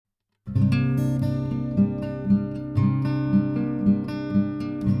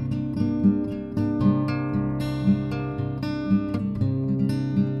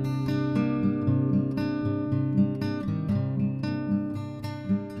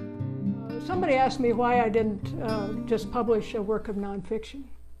Somebody asked me why I didn't just publish a work of nonfiction,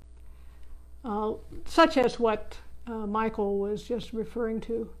 such as what Michael was just referring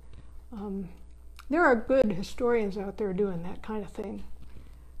to. There are good historians out there doing that kind of thing,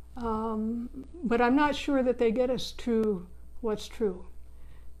 but I'm not sure that they get us to what's true,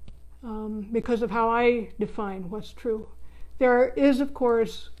 because of how I define what's true. There is, of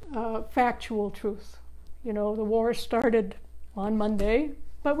course, factual truth. You know, the war started on Monday,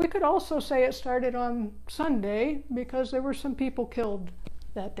 but we could also say it started on Sunday because there were some people killed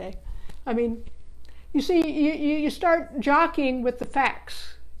that day. I mean, you see, you start jockeying with the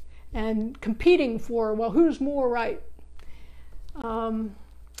facts and competing for, well, who's more right? And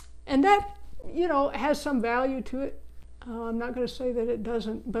that, you know, has some value to it. I'm not going to say that it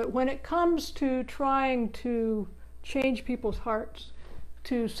doesn't, but when it comes to trying to change people's hearts,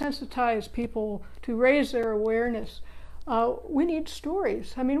 to sensitize people, to raise their awareness, we need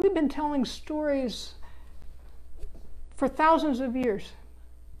stories. I mean, we've been telling stories for thousands of years,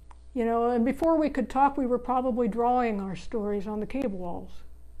 you know, and before we could talk, we were probably drawing our stories on the cave walls,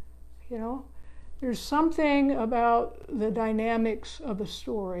 you know. There's something about the dynamics of a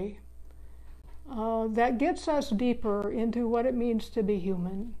story that gets us deeper into what it means to be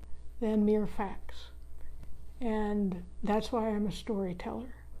human than mere facts. And that's why I'm a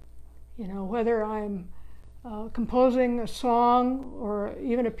storyteller. You know, whether I'm composing a song or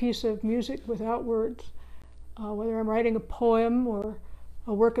even a piece of music without words, whether I'm writing a poem or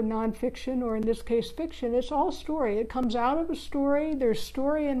a work of nonfiction, or in this case fiction, it's all story. It comes out of a story. There's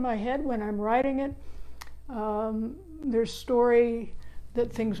story in my head when I'm writing it. There's story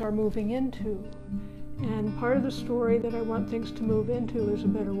that things are moving into. And part of the story that I want things to move into is a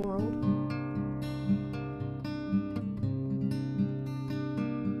better world.